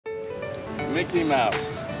Mickey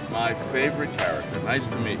Mouse, my favorite character. Nice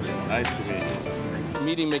to meet you. Nice to meet you.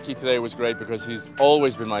 Meeting Mickey today was great because he's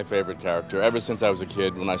always been my favorite character ever since I was a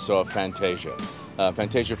kid when I saw Fantasia.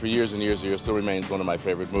 Fantasia for years and years and years still remains one of my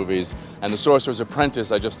favorite movies. And The Sorcerer's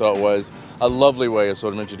Apprentice I just thought was a lovely way of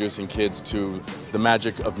sort of introducing kids to the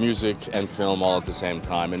magic of music and film all at the same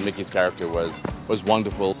time. And Mickey's character was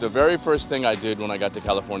wonderful. The very first thing I did when I got to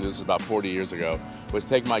California, this is about 40 years ago, was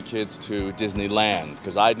take my kids to Disneyland,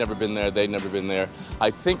 because I'd never been there, they'd never been there.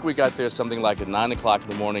 I think we got there something like at 9 o'clock in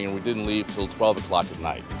the morning and we didn't leave till 12 o'clock at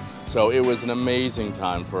night. So it was an amazing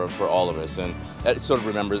time for all of us, and it sort of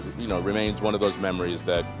remains one of those memories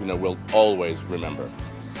that we'll always remember.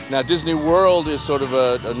 Now Disney World is sort of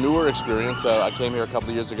a newer experience. I came here a couple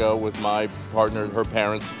of years ago with my partner, her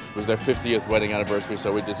parents. It was their 50th wedding anniversary,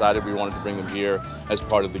 so we decided we wanted to bring them here as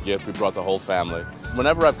part of the gift. We brought the whole family.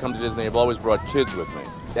 Whenever I've come to Disney, I've always brought kids with me,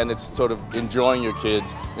 and it's sort of enjoying your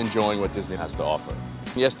kids, enjoying what Disney has to offer.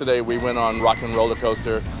 Yesterday we went on Rock and Roller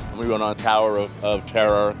Coaster, and we went on Tower of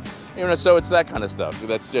Terror. So it's that kind of stuff.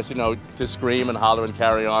 That's just, to scream and holler and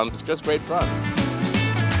carry on. It's just great fun.